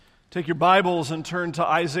Take your Bibles and turn to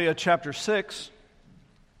Isaiah chapter 6.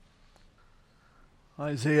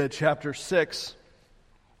 Isaiah chapter 6.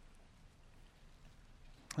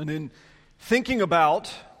 And in thinking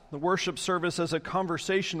about the worship service as a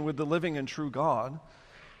conversation with the living and true God,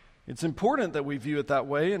 it's important that we view it that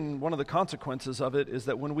way, and one of the consequences of it is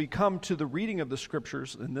that when we come to the reading of the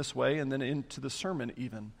Scriptures in this way, and then into the sermon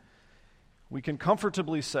even, we can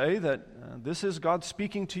comfortably say that this is God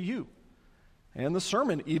speaking to you. And the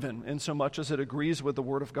sermon even, in so much as it agrees with the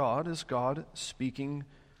Word of God, is God speaking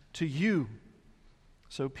to you.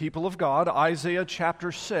 So people of God, Isaiah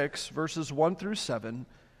chapter 6, verses 1 through 7,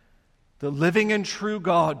 the living and true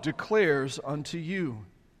God declares unto you.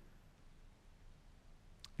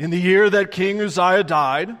 In the year that King Uzziah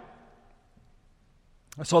died,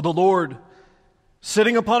 I saw the Lord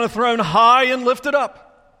sitting upon a throne high and lifted up.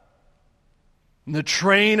 And the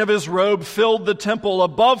train of his robe filled the temple.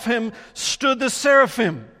 Above him stood the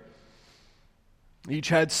seraphim. Each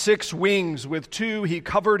had 6 wings. With 2 he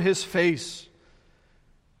covered his face.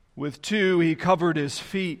 With 2 he covered his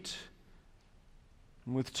feet.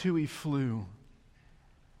 And with 2 he flew.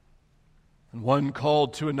 And one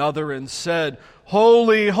called to another and said,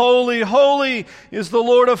 Holy, holy, holy is the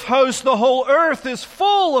Lord of hosts. The whole earth is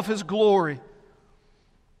full of his glory.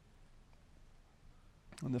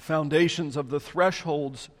 And the foundations of the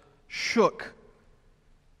thresholds shook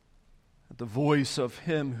at the voice of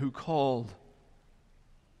him who called.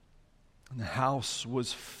 And the house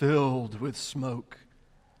was filled with smoke.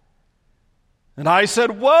 And I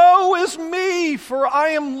said, Woe is me, for I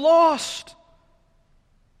am lost.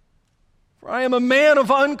 For I am a man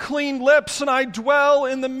of unclean lips, and I dwell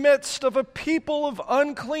in the midst of a people of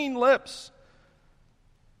unclean lips.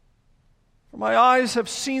 For my eyes have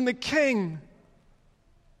seen the King,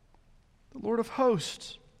 the Lord of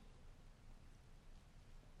hosts.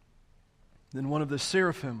 Then one of the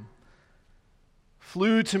seraphim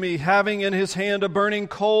flew to me, having in his hand a burning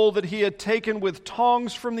coal that he had taken with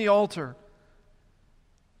tongs from the altar.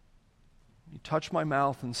 He touched my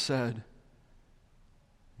mouth and said,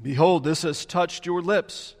 Behold, this has touched your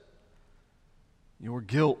lips. Your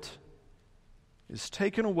guilt is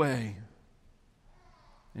taken away,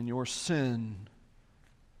 and your sin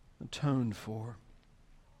atoned for.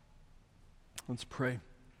 Let's pray.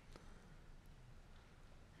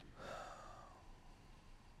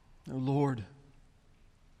 Oh Lord,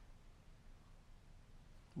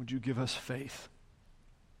 would you give us faith?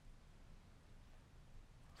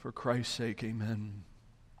 For Christ's sake, amen.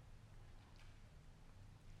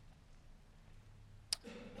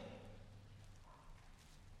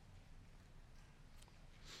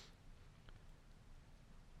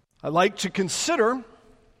 I like to consider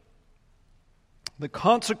the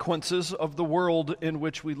consequences of the world in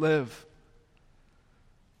which we live.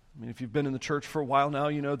 I mean, if you've been in the church for a while now,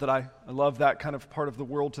 you know that I love that kind of part of the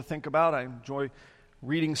world to think about. I enjoy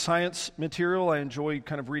reading science material. I enjoy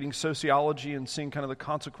kind of reading sociology and seeing kind of the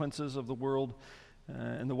consequences of the world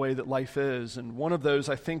and the way that life is. And one of those,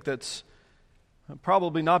 I think, that's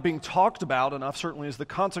probably not being talked about enough, certainly, is the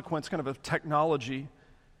consequence kind of technology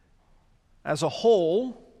as a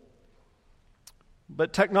whole,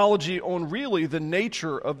 but technology on really the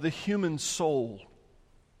nature of the human soul.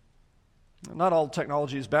 Not all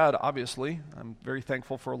technology is bad, obviously. I'm very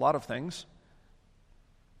thankful for a lot of things.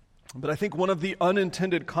 But I think one of the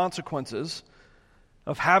unintended consequences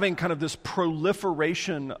of having kind of this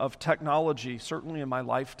proliferation of technology, certainly in my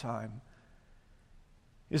lifetime,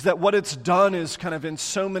 is that what it's done is kind of in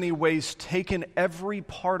so many ways taken every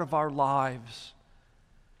part of our lives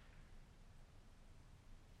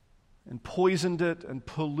and poisoned it and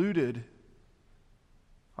polluted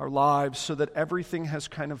our lives so that everything has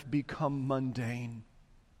kind of become mundane.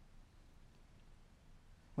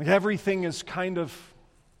 Like everything is kind of,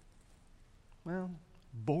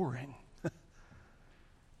 boring.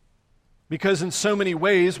 Because in so many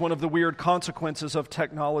ways, one of the weird consequences of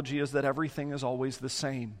technology is that everything is always the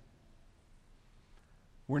same.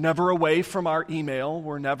 We're never away from our email.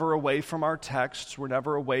 We're never away from our texts. We're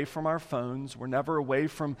never away from our phones. We're never away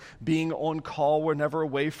from being on call. We're never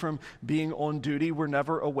away from being on duty. We're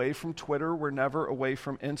never away from Twitter. We're never away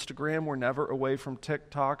from Instagram. We're never away from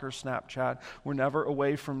TikTok or Snapchat. We're never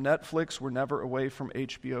away from Netflix. We're never away from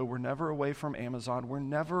HBO. We're never away from Amazon. We're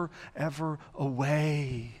never, ever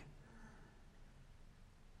away.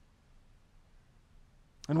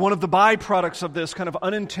 And one of the byproducts of this kind of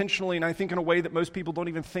unintentionally, and I think in a way that most people don't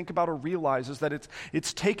even think about or realize, is that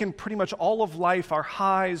it's taken pretty much all of life, our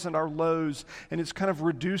highs and our lows, and it's kind of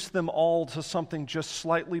reduced them all to something just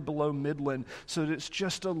slightly below midland, so that it's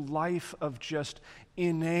just a life of just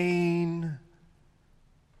inane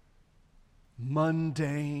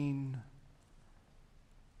mundane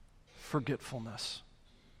forgetfulness.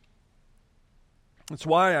 It's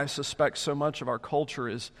why I suspect so much of our culture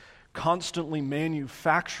is constantly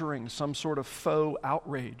manufacturing some sort of faux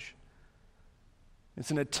outrage.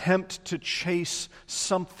 It's an attempt to chase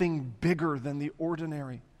something bigger than the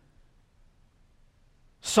ordinary.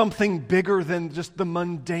 Something bigger than just the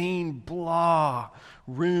mundane, blah,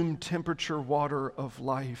 room temperature water of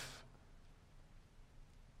life.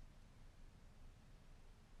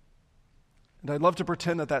 And I'd love to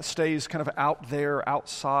pretend that that stays kind of out there,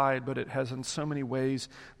 outside, but it has in so many ways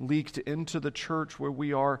leaked into the church where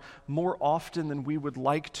we are, more often than we would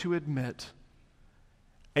like to admit,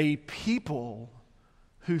 a people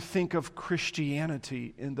who think of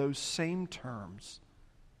Christianity in those same terms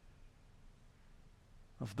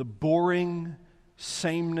of the boring,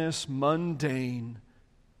 sameness, mundane,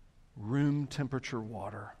 room temperature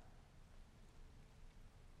water.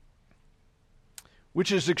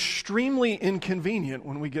 Which is extremely inconvenient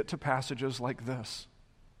when we get to passages like this.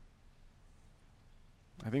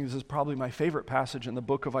 I think this is probably my favorite passage in the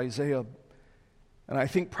book of Isaiah. And I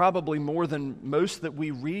think probably more than most that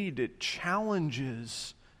we read, it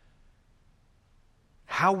challenges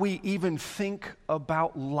how we even think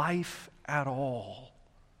about life at all.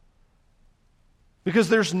 Because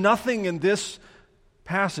there's nothing in this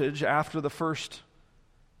passage after the first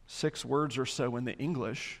 6 words or so in the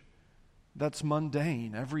English that's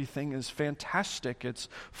mundane. Everything is fantastic. It's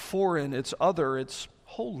foreign. It's other. It's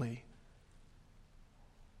holy.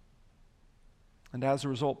 And as a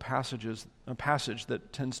result, a passage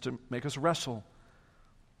that tends to make us wrestle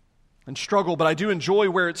and struggle. But I do enjoy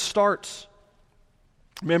where it starts,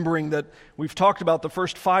 remembering that we've talked about the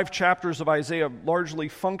first 5 chapters of Isaiah largely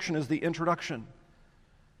function as the introduction.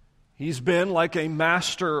 He's been like a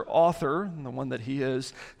master author, the one that he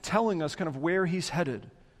is, telling us kind of where he's headed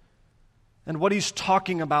and what he's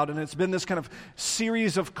talking about. And it's been this kind of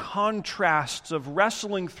series of contrasts of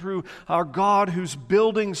wrestling through our God who's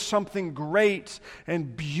building something great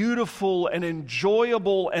and beautiful and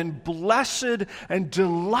enjoyable and blessed and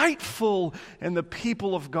delightful, and the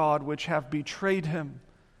people of God which have betrayed him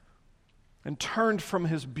and turned from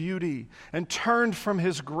his beauty and turned from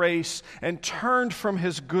his grace and turned from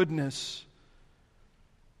his goodness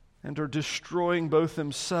and are destroying both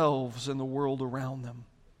themselves and the world around them.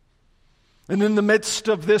 And in the midst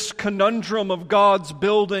of this conundrum of God's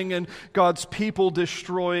building and God's people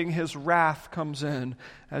destroying, his wrath comes in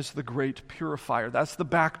as the great purifier. That's the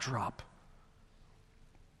backdrop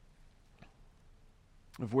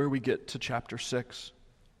of where we get to chapter 6.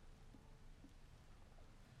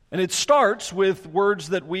 And it starts with words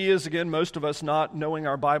that we, as again, most of us not knowing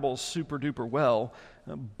our Bibles super duper well,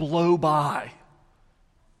 blow by.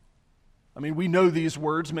 I mean, we know these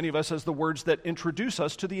words, many of us, as the words that introduce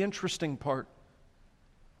us to the interesting part.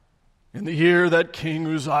 In the year that King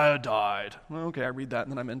Uzziah died. Well, okay, I read that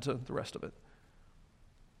and then I'm into the rest of it.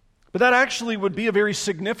 But that actually would be a very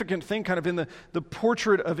significant thing kind of in the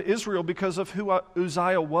portrait of Israel because of who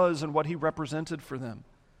Uzziah was and what he represented for them.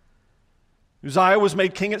 Uzziah was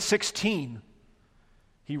made king at 16.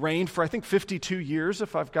 He reigned for, I think, 52 years,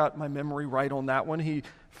 if I've got my memory right on that one.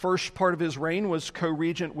 First part of his reign was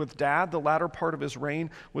co-regent with dad. The latter part of his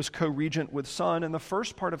reign was co-regent with son. And the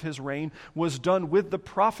first part of his reign was done with the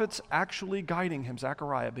prophets actually guiding him,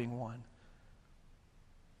 Zechariah being one.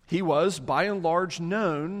 He was, by and large,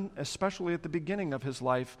 known, especially at the beginning of his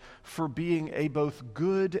life, for being a both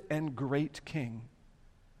good and great king.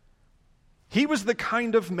 He was the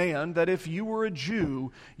kind of man that if you were a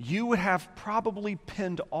Jew, you would have probably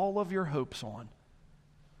pinned all of your hopes on.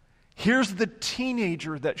 Here's the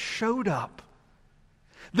teenager that showed up.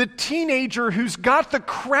 The teenager who's got the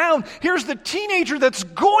crown. Here's the teenager that's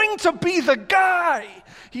going to be the guy.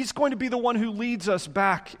 He's going to be the one who leads us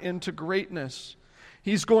back into greatness.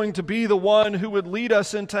 He's going to be the one who would lead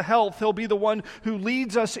us into health. He'll be the one who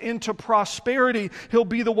leads us into prosperity. He'll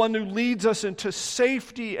be the one who leads us into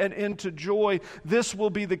safety and into joy. This will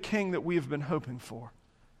be the king that we have been hoping for.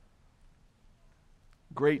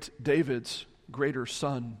 Great David's greater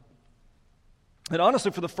son. And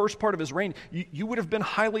honestly, for the first part of his reign, you would have been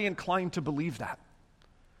highly inclined to believe that.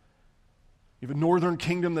 You have a northern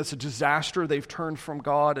kingdom that's a disaster. They've turned from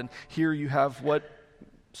God. And here you have what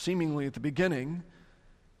seemingly at the beginning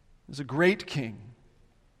is a great king.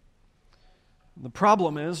 The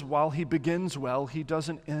problem is, while he begins well, he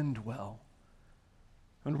doesn't end well.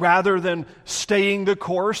 And rather than staying the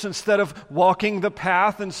course, instead of walking the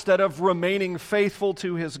path, instead of remaining faithful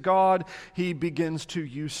to his God, he begins to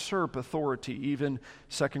usurp authority. Even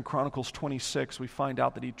 2 Chronicles 26, we find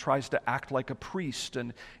out that he tries to act like a priest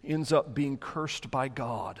and ends up being cursed by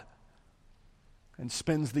God. and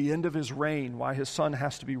spends the end of his reign. Why his son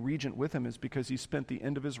has to be regent with him is because he spent the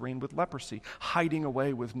end of his reign with leprosy, hiding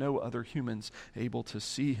away with no other humans able to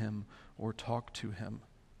see him or talk to him.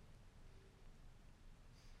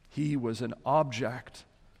 He was an object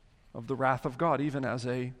of the wrath of God, even as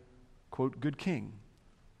a, quote, good king.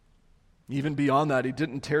 Even beyond that, he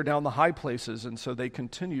didn't tear down the high places, and so they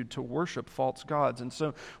continued to worship false gods. And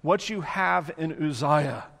so what you have in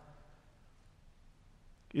Uzziah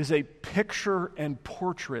is a picture and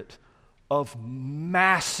portrait of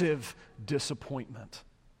massive disappointment,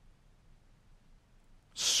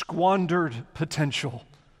 squandered potential,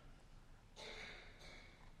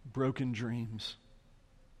 broken dreams.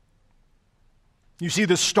 You see,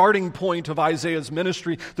 the starting point of Isaiah's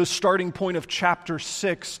ministry, the starting point of chapter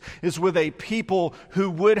 6, is with a people who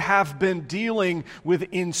would have been dealing with,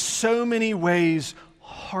 in so many ways,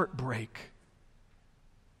 heartbreak.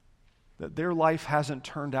 That their life hasn't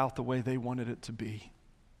turned out the way they wanted it to be.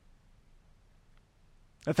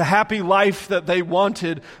 That the happy life that they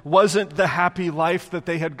wanted wasn't the happy life that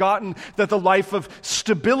they had gotten, that the life of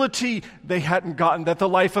stability they hadn't gotten, that the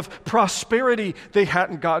life of prosperity they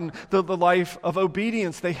hadn't gotten, the life of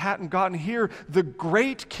obedience they hadn't gotten. Here, the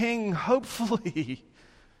great king, hopefully,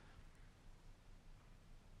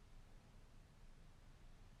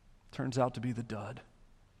 turns out to be the dud.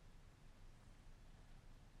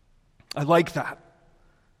 I like that.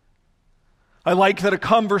 I like that a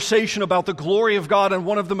conversation about the glory of God and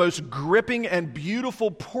one of the most gripping and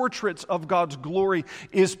beautiful portraits of God's glory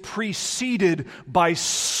is preceded by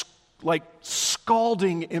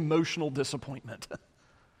scalding emotional disappointment.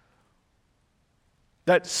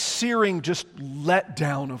 That searing just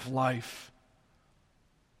letdown of life.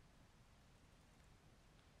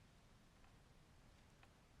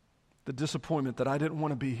 The disappointment that I didn't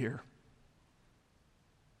want to be here.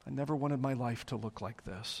 I never wanted my life to look like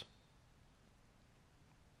this.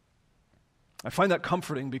 I find that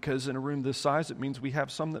comforting because in a room this size, it means we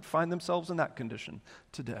have some that find themselves in that condition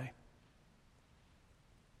today.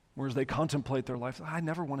 Whereas they contemplate their life, I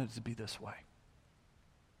never wanted it to be this way.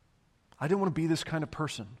 I didn't want to be this kind of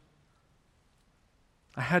person.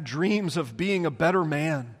 I had dreams of being a better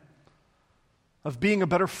man, of being a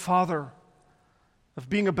better father, of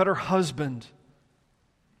being a better husband,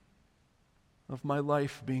 of my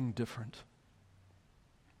life being different.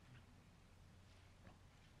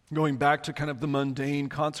 Going back to kind of the mundane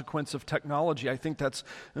consequence of technology, I think that's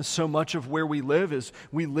so much of where we live is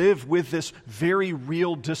we live with this very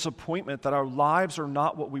real disappointment that our lives are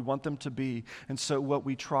not what we want them to be. And so what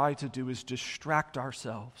we try to do is distract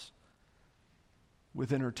ourselves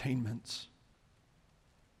with entertainments.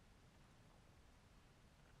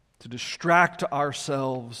 To distract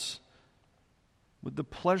ourselves with the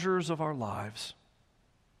pleasures of our lives.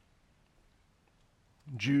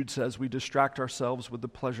 Jude says we distract ourselves with the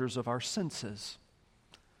pleasures of our senses,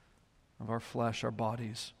 of our flesh, our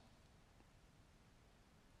bodies.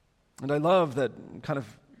 And I love that kind of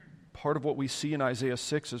part of what we see in Isaiah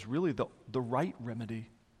 6 is really the right remedy.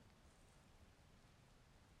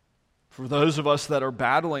 For those of us that are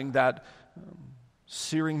battling that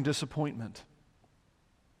searing disappointment,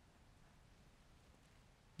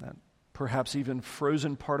 that perhaps even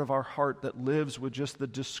frozen part of our heart that lives with just the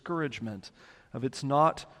discouragement of it's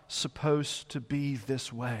not supposed to be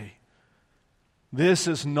this way. This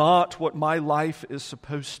is not what my life is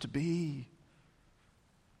supposed to be.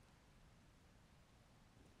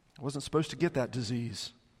 I wasn't supposed to get that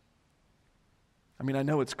disease. I mean, I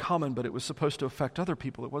know it's common, but it was supposed to affect other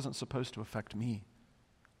people. It wasn't supposed to affect me.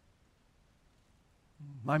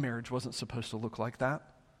 My marriage wasn't supposed to look like that.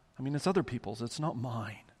 I mean, it's other people's. It's not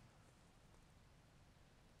mine.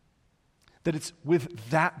 That it's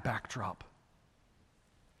with that backdrop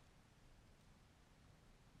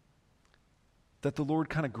that the Lord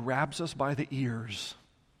kind of grabs us by the ears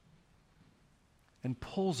and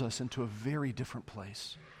pulls us into a very different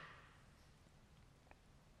place.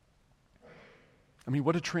 I mean,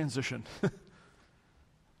 what a transition.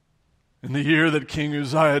 In the year that King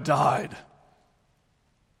Uzziah died,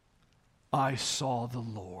 I saw the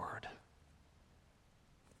Lord.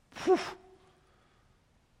 Whew.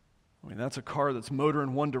 I mean, that's a car that's motor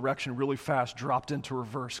in one direction really fast, dropped into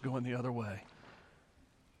reverse, going the other way.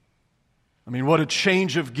 I mean, what a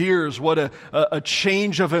change of gears, what a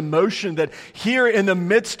change of emotion that here in the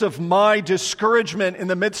midst of my discouragement, in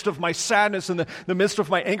the midst of my sadness, in the midst of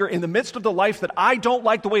my anger, in the midst of the life that I don't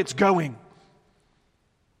like the way it's going,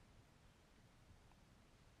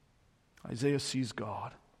 Isaiah sees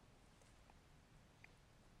God.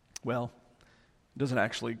 Well, he doesn't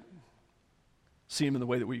actually see him in the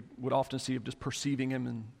way that we would often see of just perceiving him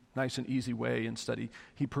and nice and easy way. Instead,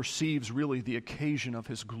 he perceives really the occasion of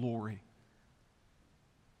his glory.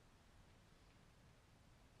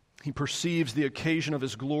 He perceives the occasion of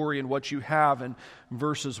his glory, and what you have in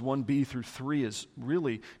verses 1b through 3 is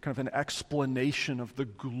really kind of an explanation of the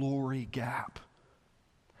glory gap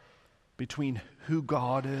between who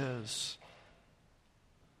God is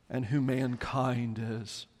and who mankind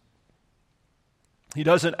is. He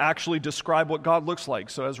doesn't actually describe what God looks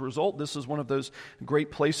like. So as a result, this is one of those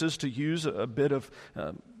great places to use a bit of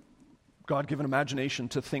God-given imagination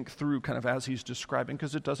to think through kind of as he's describing,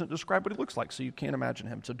 because it doesn't describe what he looks like, so you can't imagine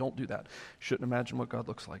him. So don't do that. You shouldn't imagine what God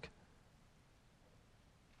looks like.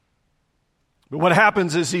 But what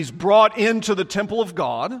happens is he's brought into the temple of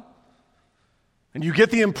God, and you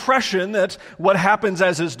get the impression that what happens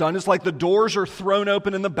as is done is like the doors are thrown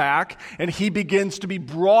open in the back, and he begins to be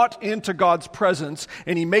brought into God's presence,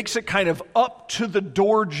 and he makes it kind of up to the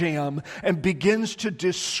door jamb and begins to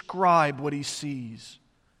describe what he sees.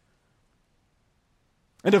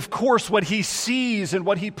 And of course, what he sees and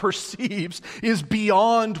what he perceives is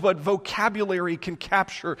beyond what vocabulary can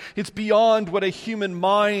capture. It's beyond what a human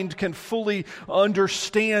mind can fully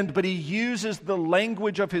understand, but he uses the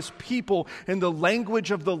language of his people and the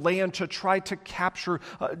language of the land to try to capture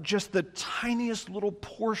just the tiniest little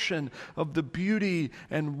portion of the beauty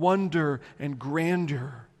and wonder and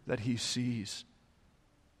grandeur that he sees.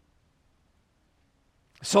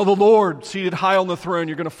 So the Lord, seated high on the throne,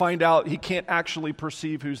 you're going to find out he can't actually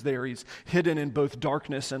perceive who's there. He's hidden in both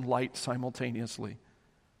darkness and light simultaneously.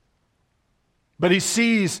 But he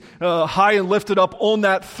sees high and lifted up on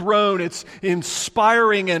that throne. It's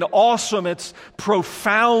inspiring and awesome. It's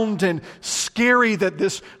profound and scary that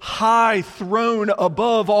this high throne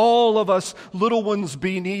above all of us little ones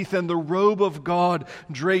beneath, and the robe of God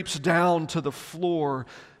drapes down to the floor,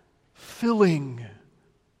 filling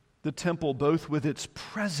the temple both with its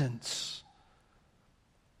presence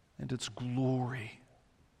and its glory.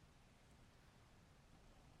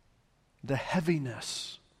 The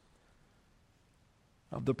heaviness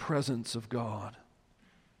of the presence of God.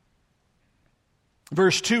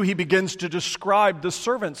 Verse 2, he begins to describe the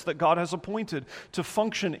servants that God has appointed to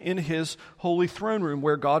function in his holy throne room,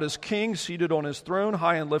 where God is king, seated on his throne,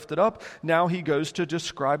 high and lifted up. Now he goes to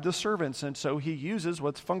describe the servants, and so he uses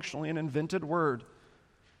what's functionally an invented word.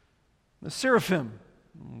 The seraphim,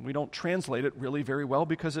 we don't translate it really very well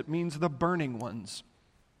because it means the burning ones.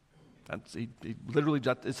 It's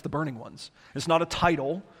the burning ones. It's not a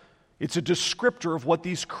title. It's a descriptor of what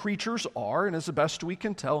these creatures are, and as the best we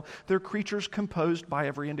can tell, they're creatures composed by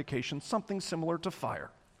every indication something similar to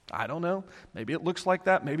fire. I don't know. Maybe it looks like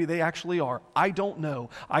that. Maybe they actually are. I don't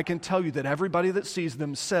know. I can tell you that everybody that sees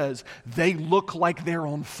them says they look like they're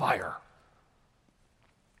on fire.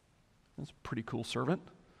 That's a pretty cool servant.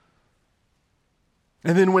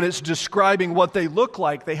 And then when it's describing what they look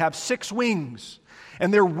like, they have 6 wings.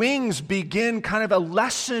 And their wings begin kind of a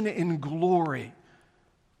lesson in glory.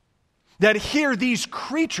 That here, these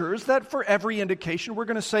creatures, that for every indication, we're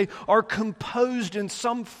going to say, are composed in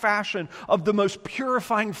some fashion of the most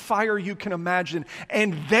purifying fire you can imagine.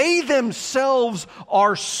 And they themselves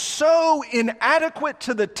are so inadequate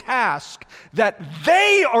to the task that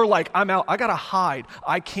they are like, I'm out, I got to hide.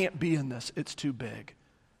 I can't be in this. It's too big.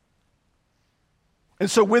 And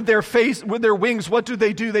so with their wings, what do?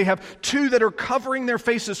 They have 2 that are covering their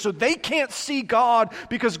faces so they can't see God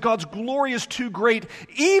because God's glory is too great,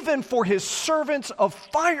 even for his servants of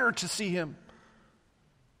fire to see him.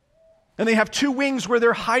 And they have 2 wings where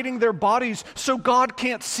they're hiding their bodies so God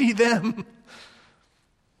can't see them.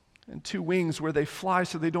 And 2 wings where they fly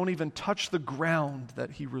so they don't even touch the ground that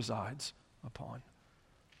he resides upon.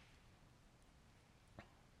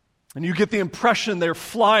 And you get the impression they're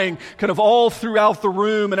flying kind of all throughout the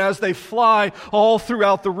room. And as they fly all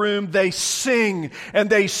throughout the room, they sing. And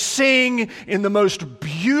they sing in the most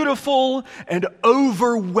beautiful and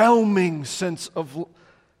overwhelming sense of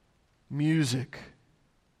music.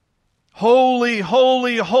 Holy,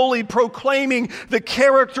 holy, holy, proclaiming the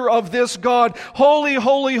character of this God. Holy,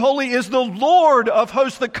 holy, holy is the Lord of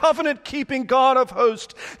hosts, the covenant-keeping God of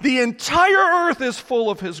hosts. The entire earth is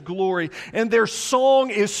full of his glory. And their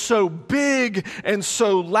song is so big and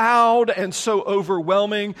so loud and so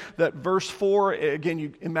overwhelming that verse 4, again,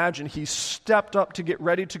 you imagine he stepped up to get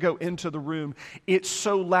ready to go into the room. It's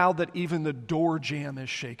so loud that even the door jamb is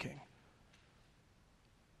shaking.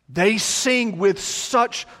 They sing with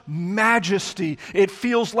such majesty, it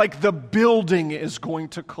feels like the building is going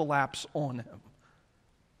to collapse on him.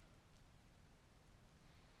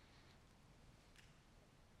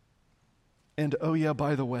 And oh yeah,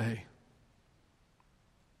 by the way,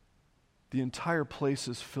 The entire place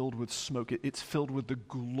is filled with smoke. It's filled with the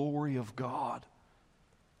glory of God.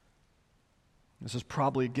 This is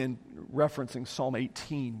probably, again, referencing Psalm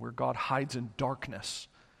 18, where God hides in darkness.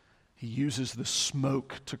 He uses the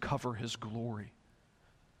smoke to cover his glory.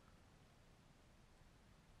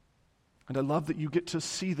 And I love that you get to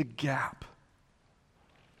see the gap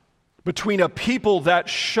between a people that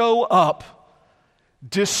show up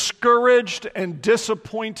discouraged and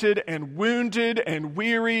disappointed and wounded and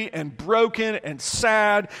weary and broken and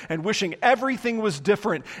sad and wishing everything was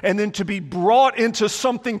different, and then to be brought into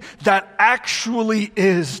something that actually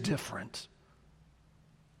is different.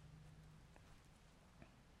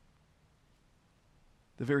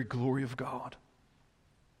 The very glory of God.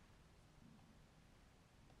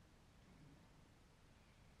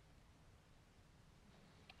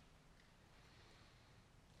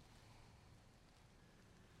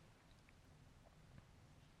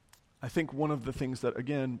 I think one of the things that,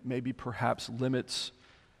 again, maybe perhaps limits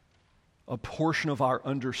a portion of our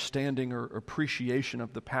understanding or appreciation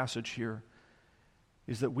of the passage here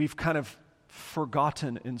is that we've kind of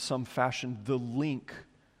forgotten in some fashion the link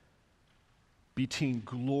between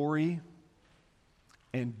glory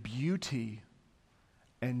and beauty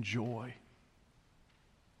and joy.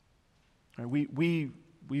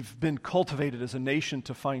 We've been cultivated as a nation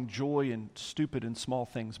to find joy in stupid and small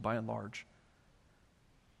things by and large.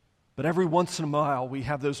 But every once in a while, we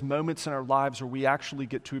have those moments in our lives where we actually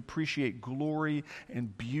get to appreciate glory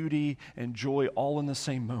and beauty and joy all in the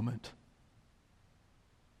same moment.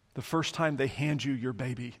 The first time they hand you your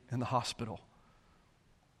baby in the hospital,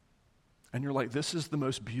 and you're like, this is the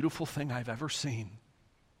most beautiful thing I've ever seen.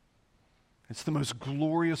 It's the most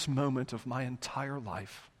glorious moment of my entire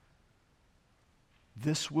life.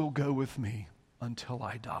 This will go with me until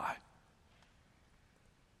I die.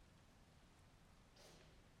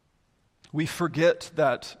 We forget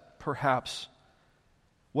that perhaps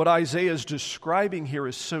what Isaiah is describing here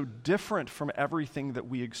is so different from everything that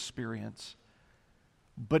we experience,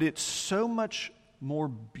 but it's so much more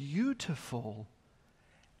beautiful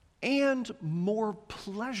and more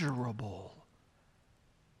pleasurable,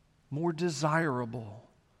 more desirable,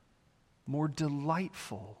 more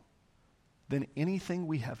delightful than anything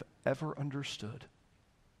we have ever understood.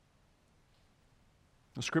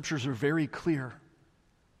 The scriptures are very clear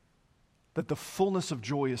that the fullness of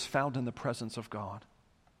joy is found in the presence of God.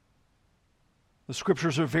 The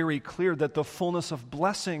scriptures are very clear that the fullness of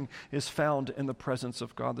blessing is found in the presence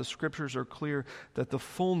of God. The scriptures are clear that the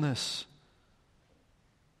fullness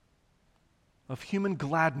of human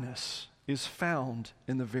gladness is found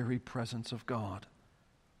in the very presence of God.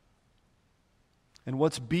 And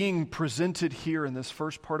what's being presented here in this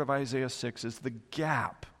first part of Isaiah 6 is the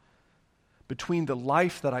gap between the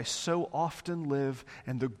life that I so often live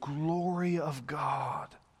and the glory of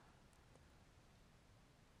God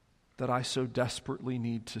that I so desperately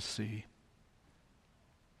need to see.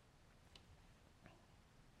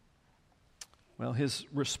 Well, his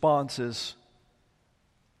response is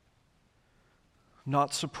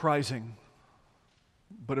not surprising,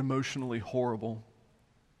 but emotionally horrible.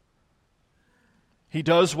 He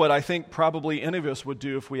does what I think probably any of us would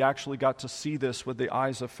do if we actually got to see this with the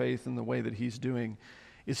eyes of faith in the way that he's doing,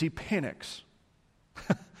 is he panics.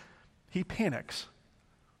 He panics.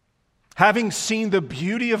 Having seen the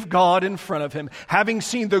beauty of God in front of him, having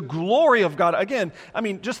seen the glory of God, again,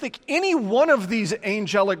 just think any one of these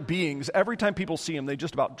angelic beings, every time people see him, they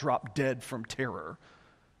just about drop dead from terror.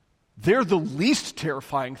 They're the least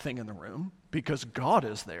terrifying thing in the room because God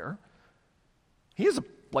is there. He is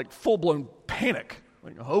full-blown panic.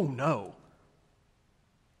 Oh no.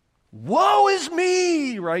 Woe is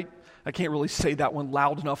me, right? I can't really say that one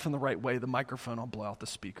loud enough in the right way. The microphone, I'll blow out the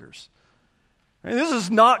speakers. And this is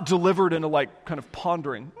not delivered in a kind of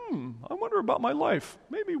pondering, I wonder about my life.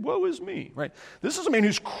 Maybe woe is me, right? This is a man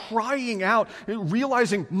who's crying out,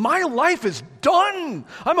 realizing my life is done.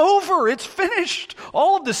 I'm over. It's finished.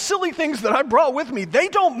 All of the silly things that I brought with me, they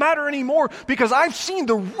don't matter anymore because I've seen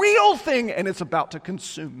the real thing and it's about to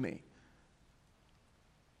consume me.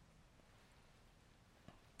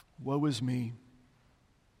 Woe is me.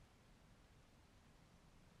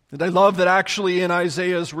 And I love that actually in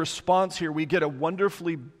Isaiah's response here, we get a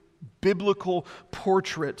wonderfully biblical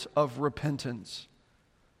portrait of repentance.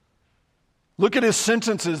 Look at his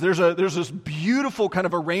sentences. There's this beautiful kind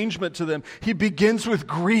of arrangement to them. He begins with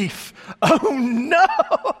grief. Oh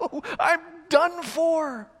no, I'm done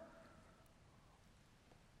for.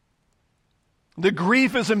 The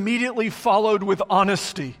grief is immediately followed with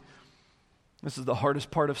honesty. This is the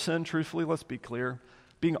hardest part of sin, truthfully, let's be clear.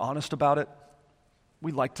 Being honest about it.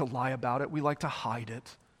 We like to lie about it. We like to hide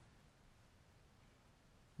it.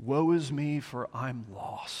 Woe is me, for I'm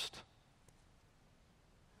lost.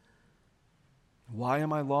 Why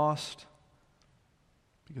am I lost?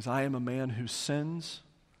 Because I am a man who sins,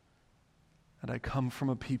 and I come from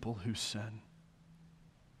a people who sin.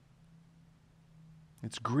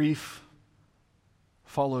 It's grief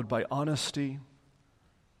followed by honesty,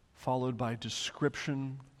 followed by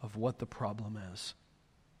description of what the problem is.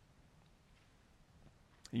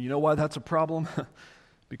 And you know why that's a problem?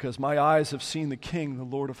 Because my eyes have seen the King, the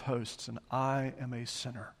Lord of hosts, and I am a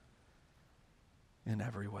sinner in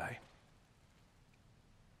every way.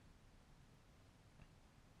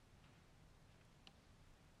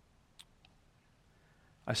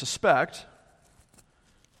 I suspect,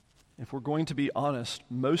 if we're going to be honest,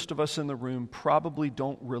 most of us in the room probably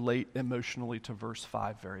don't relate emotionally to verse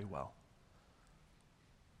 5 very well.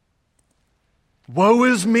 Woe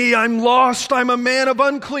is me, I'm lost, I'm a man of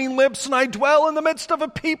unclean lips, and I dwell in the midst of a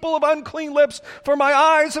people of unclean lips, for my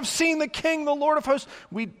eyes have seen the King, the Lord of hosts.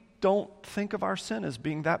 We don't think of our sin as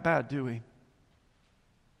being that bad, do we?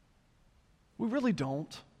 We really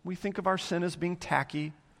don't. We think of our sin as being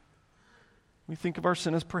tacky. We think of our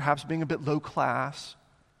sin as perhaps being a bit low class.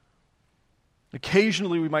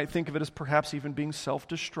 Occasionally we might think of it as perhaps even being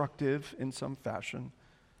self-destructive in some fashion.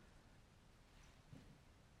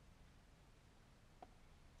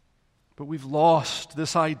 But we've lost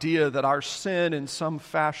this idea that our sin in some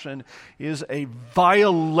fashion is a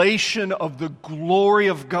violation of the glory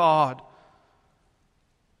of God.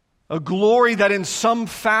 A glory that in some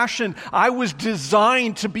fashion I was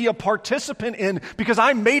designed to be a participant in because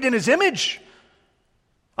I'm made in His image.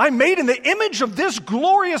 I'm made in the image of this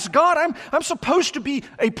glorious God. I'm supposed to be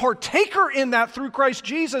a partaker in that through Christ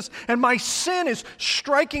Jesus, and my sin is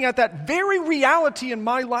striking at that very reality in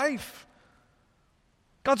my life.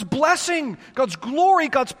 God's blessing, God's glory,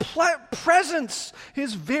 God's presence,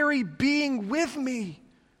 His very being with me.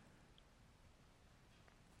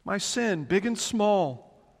 My sin, big and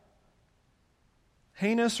small,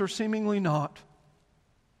 heinous or seemingly not,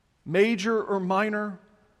 major or minor,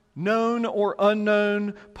 known or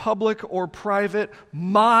unknown, public or private,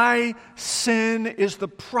 my sin is the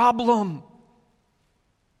problem.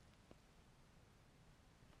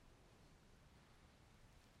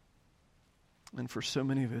 And for so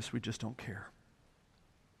many of us, we just don't care.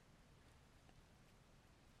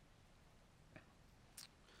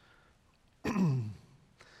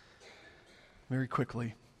 Very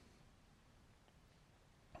quickly.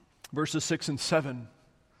 Verses 6 and 7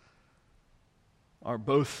 are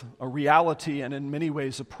both a reality and in many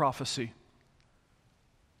ways a prophecy,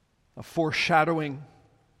 a foreshadowing,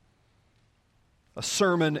 a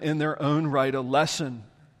sermon in their own right, a lesson.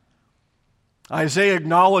 Isaiah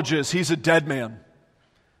acknowledges he's a dead man.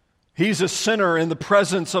 He's a sinner in the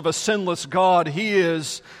presence of a sinless God. He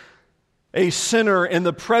is a sinner in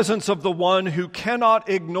the presence of the one who cannot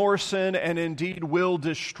ignore sin and indeed will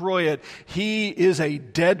destroy it. He is a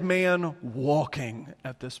dead man walking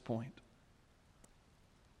at this point.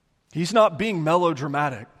 He's not being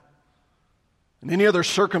melodramatic. In any other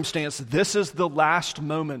circumstance, this is the last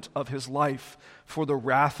moment of his life, for the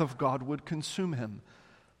wrath of God would consume him.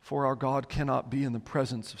 For our God cannot be in the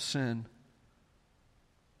presence of sin.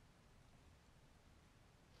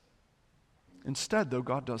 Instead, though,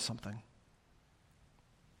 God does something.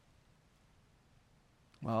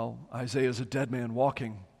 Well, Isaiah is a dead man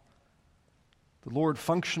walking. The Lord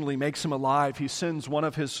functionally makes him alive. He sends one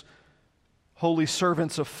of his holy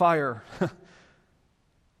servants of fire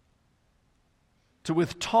to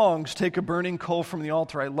with tongs take a burning coal from the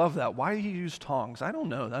altar. I love that. Why did he use tongs? I don't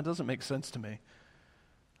know. That doesn't make sense to me.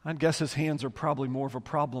 I'd guess his hands are probably more of a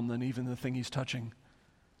problem than even the thing he's touching.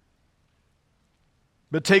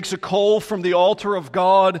 But takes a coal from the altar of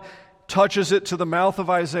God, touches it to the mouth of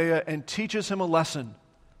Isaiah, and teaches him a lesson.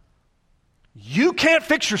 You can't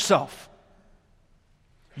fix yourself.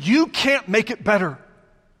 You can't make it better.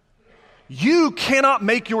 You cannot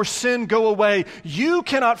make your sin go away. You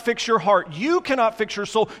cannot fix your heart. You cannot fix your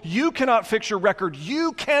soul. You cannot fix your record.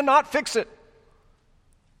 You cannot fix it.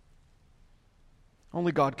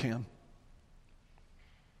 Only God can.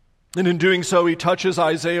 And in doing so, he touches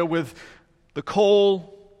Isaiah with the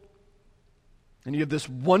coal. And you have this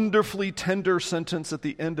wonderfully tender sentence at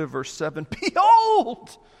the end of verse 7.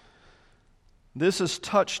 Behold, this has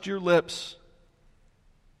touched your lips.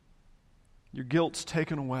 Your guilt's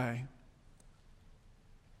taken away,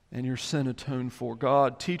 and your sin atoned for.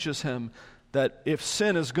 God teaches him that if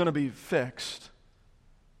sin is going to be fixed,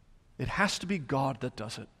 it has to be God that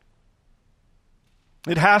does it.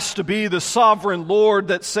 It has to be the sovereign Lord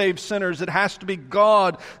that saves sinners. It has to be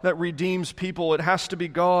God that redeems people. It has to be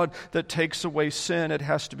God that takes away sin. It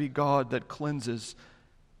has to be God that cleanses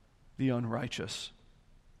the unrighteous.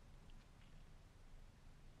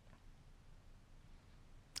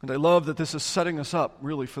 And I love that this is setting us up,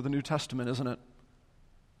 really, for the New Testament, isn't it?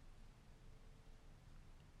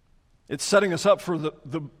 It's setting us up for the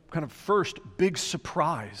kind of first big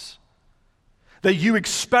surprise. That you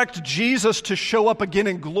expect Jesus to show up again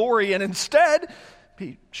in glory, and instead,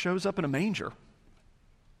 he shows up in a manger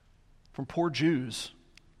from poor Jews.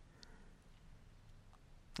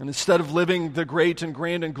 And instead of living the great and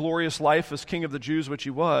grand and glorious life as King of the Jews, which he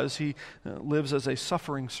was, he lives as a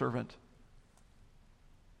suffering servant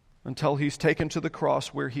until he's taken to the cross,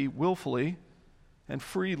 where he willfully and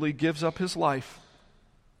freely gives up his life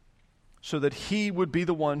so that he would be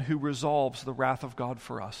the one who resolves the wrath of God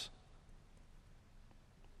for us.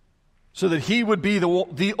 So that he would be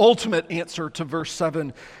the ultimate answer to verse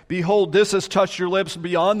 7. Behold, this has touched your lips.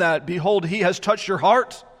 Beyond that, behold, he has touched your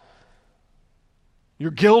heart. Your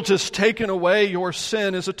guilt is taken away. Your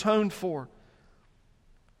sin is atoned for.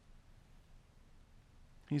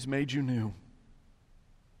 He's made you new.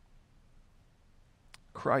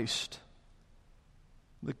 Christ,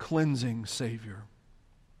 the cleansing Savior.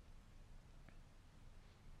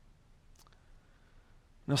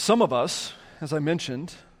 Now, some of us, as I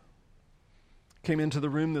mentioned, came into the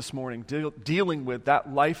room this morning dealing with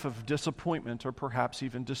that life of disappointment or perhaps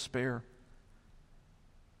even despair,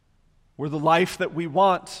 where the life that we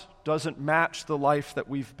want doesn't match the life that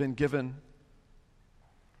we've been given,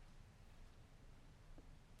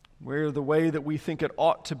 where the way that we think it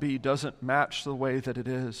ought to be doesn't match the way that it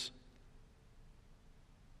is.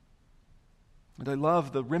 And I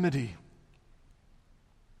love the remedy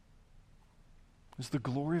is the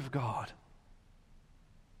glory of God.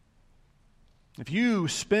 If you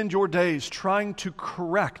spend your days trying to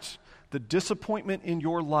correct the disappointment in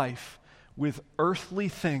your life with earthly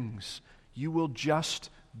things, you will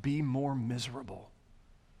just be more miserable.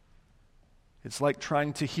 It's like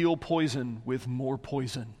trying to heal poison with more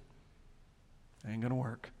poison. Ain't going to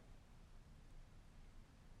work.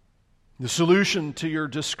 The solution to your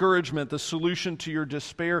discouragement, the solution to your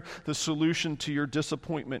despair, the solution to your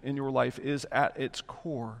disappointment in your life is at its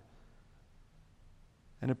core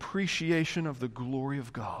an appreciation of the glory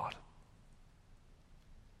of God.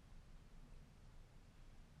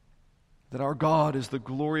 That our God is the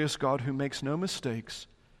glorious God who makes no mistakes,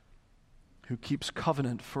 who keeps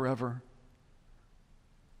covenant forever.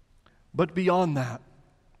 But beyond that,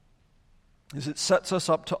 is it sets us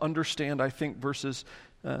up to understand, I think, verses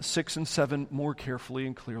 6 and 7 more carefully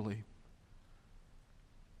and clearly.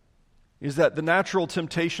 Is that the natural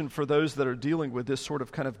temptation for those that are dealing with this sort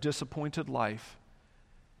of kind of disappointed life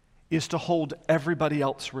is to hold everybody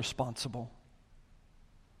else responsible.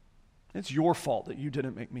 It's your fault that you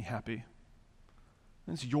didn't make me happy.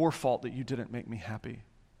 It's your fault that you didn't make me happy.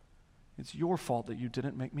 It's your fault that you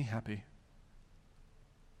didn't make me happy.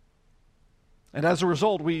 And as a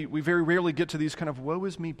result, we very rarely get to these kind of woe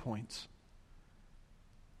is me points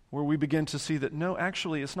where we begin to see that, no,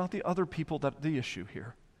 actually, it's not the other people that the issue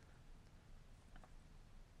here.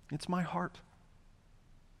 It's my heart.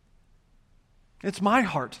 It's my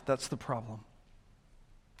heart that's the problem.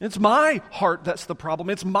 It's my heart that's the problem.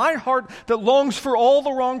 It's my heart that longs for all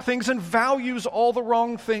the wrong things and values all the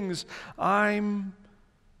wrong things. I'm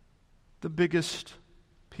the biggest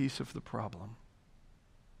piece of the problem.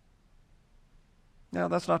 Now,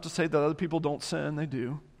 that's not to say that other people don't sin. They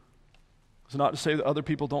do. It's not to say that other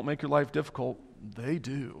people don't make your life difficult. They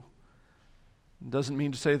do. It doesn't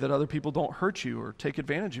mean to say that other people don't hurt you or take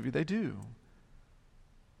advantage of you. They do.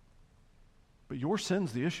 But your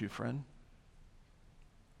sin's the issue, friend.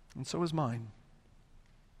 And so is mine.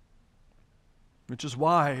 Which is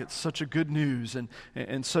why it's such a good news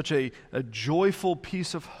and such a joyful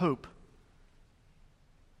piece of hope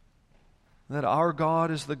that our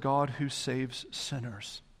God is the God who saves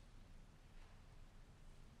sinners,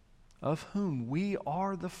 of whom we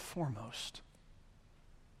are the foremost,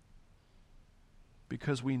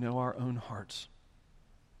 because we know our own hearts.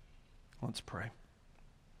 Let's pray.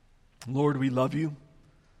 Lord, we love you.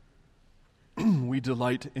 We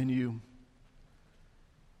delight in you.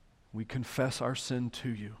 We confess our sin to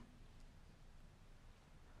you.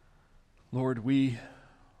 Lord, we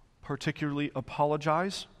particularly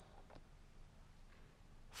apologize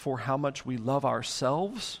for how much we love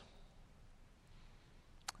ourselves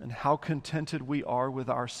and how contented we are with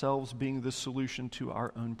ourselves being the solution to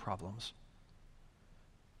our own problems.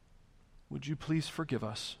 Would you please forgive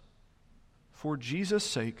us for Jesus'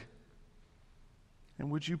 sake, and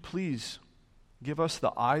would you please give us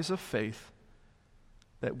the eyes of faith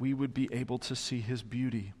that we would be able to see his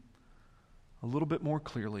beauty a little bit more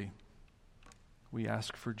clearly. We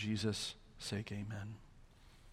ask for Jesus' sake, amen.